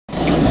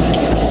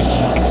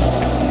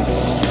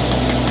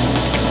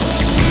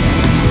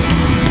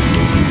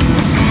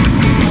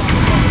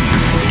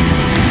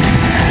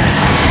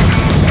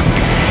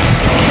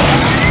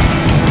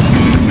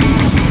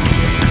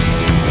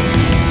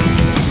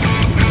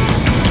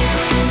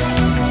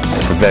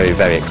a very,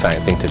 very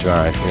exciting thing to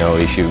drive. You know,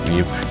 if you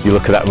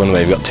look at that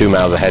runway, you've got 2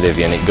 miles ahead of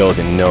you and it goes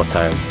in no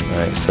time.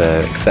 It's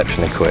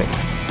exceptionally quick.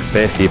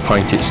 Basically, you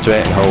point it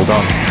straight and hold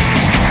on.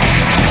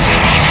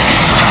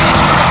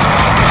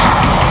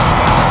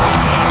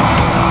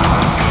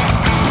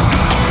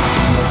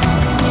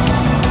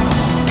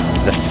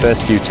 The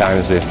first few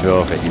times we've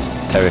drove it is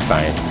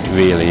terrifying. It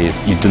really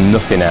is. You've done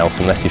nothing else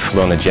unless you've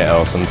flown a jet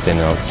or something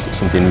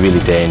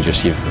really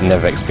dangerous. You've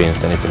never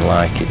experienced anything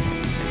like it.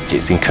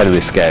 It's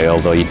incredibly scary,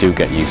 although you do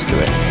get used to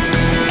it.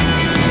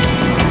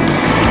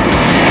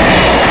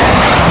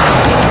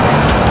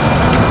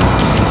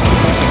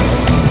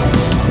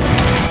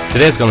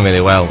 Today's gone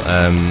really well.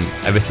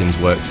 Everything's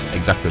worked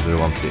exactly as we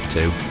wanted it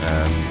to.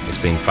 It's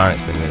been fine,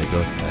 it's been really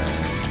good.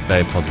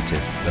 Very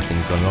positive.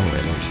 Nothing's gone wrong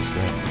really, which is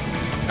great.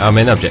 Our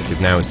main objective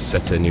now is to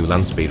set a new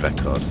land speed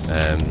record.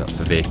 That's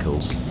for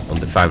vehicles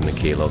under 500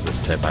 kilos that's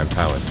turbine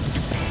powered.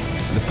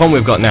 The problem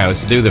we've got now is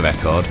to do the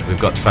record, we've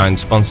got to find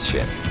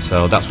sponsorship.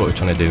 So that's what we're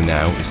trying to do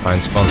now, is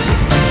find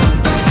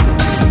sponsors.